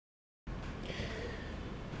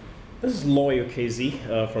This is Lawyer Casey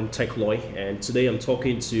from TechLoy, and today I'm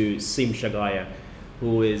talking to Shagaya,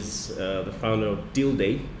 who is the founder of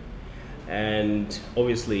Dealdey. And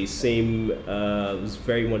obviously, Sim was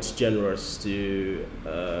very much generous to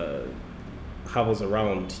have us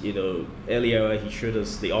around. You know, earlier he showed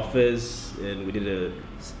us the office, and we did a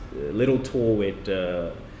little tour with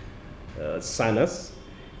Sanas,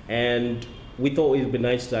 and we thought it would be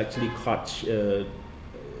nice to actually catch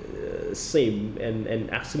Sim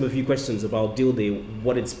and ask him a few questions about Dealdey,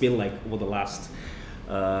 what it's been like over the last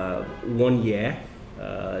 1 year.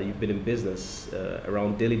 You've been in business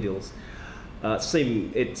around daily deals.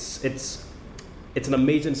 Sim, it's an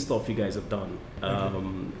amazing stuff you guys have done.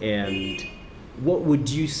 And what would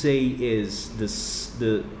you say is the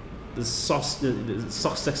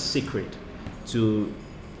success secret to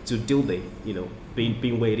Dealdey, you know,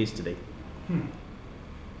 being where it is today?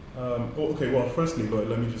 Okay, well, firstly, Lloyd,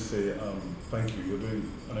 let me just say thank you. You're doing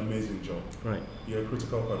an amazing job. Right. You're a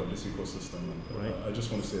critical part of this ecosystem. And, right. I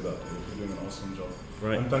just want to say that you're doing an awesome job.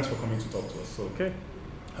 Right. And thanks for coming to talk to us. So, okay.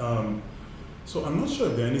 So I'm not sure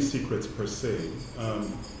if there are any secrets per se.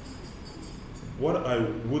 What I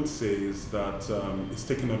would say is that it's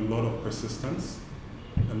taken a lot of persistence.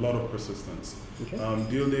 A lot of persistence. Okay.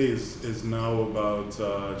 Dealdey is now about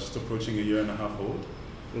just approaching a year and a half old.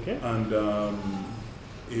 Okay. And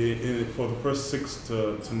for the first 6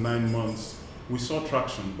 to 9 months, we saw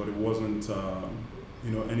traction, but it wasn't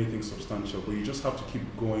anything substantial. But you just have to keep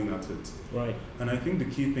going at it. Right. And I think the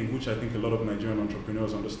key thing, which I think a lot of Nigerian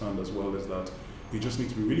entrepreneurs understand as well, is that you just need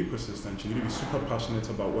to be really persistent. You need to be super passionate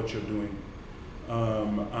about what you're doing,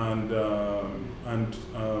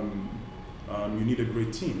 you need a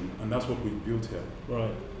great team, and that's what we've built here.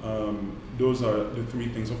 Right. Those are the three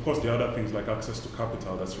things. Of course, the other things like access to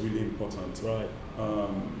capital, that's really important. Right.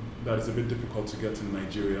 That is a bit difficult to get in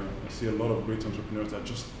Nigeria. I see a lot of great entrepreneurs that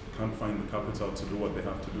just can't find the capital to do what they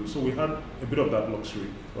have to do. So we had a bit of that luxury,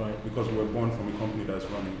 right, because we were born from a company that's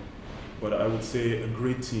running. But I would say a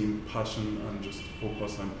great team, passion, and just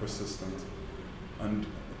focus and persistent. And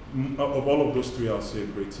of all of those three, I'll say a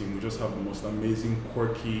great team. We just have the most amazing,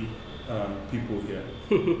 quirky people here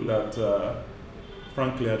that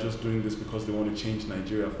frankly are just doing this because they want to change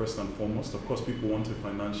Nigeria first and foremost. Of course, people want a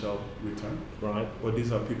financial return, right? But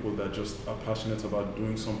these are people that just are passionate about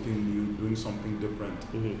doing something new, doing something different,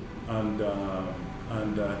 and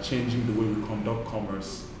changing the way we conduct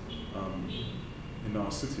commerce in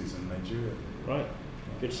our cities in Nigeria. Right,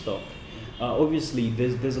 good stuff. Obviously,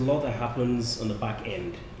 there's a lot that happens on the back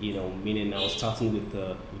end. You know, meaning I was starting with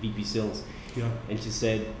VP Sales, yeah, and she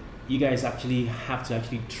said, you guys actually have to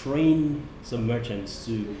train some merchants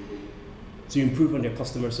to improve on their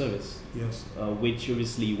customer service. Yes. Which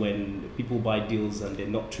obviously, when people buy deals and they're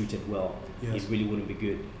not treated well, yes, it really wouldn't be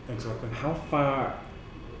good. Exactly. How far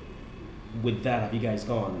with that have you guys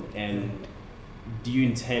gone, and do you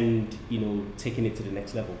intend, taking it to the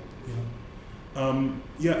next level?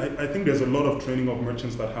 Yeah. I think there's a lot of training of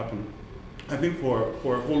merchants that happen. I think for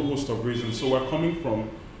a whole host of reasons. So we're coming from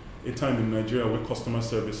a time in Nigeria where customer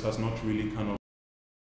service has not really kind of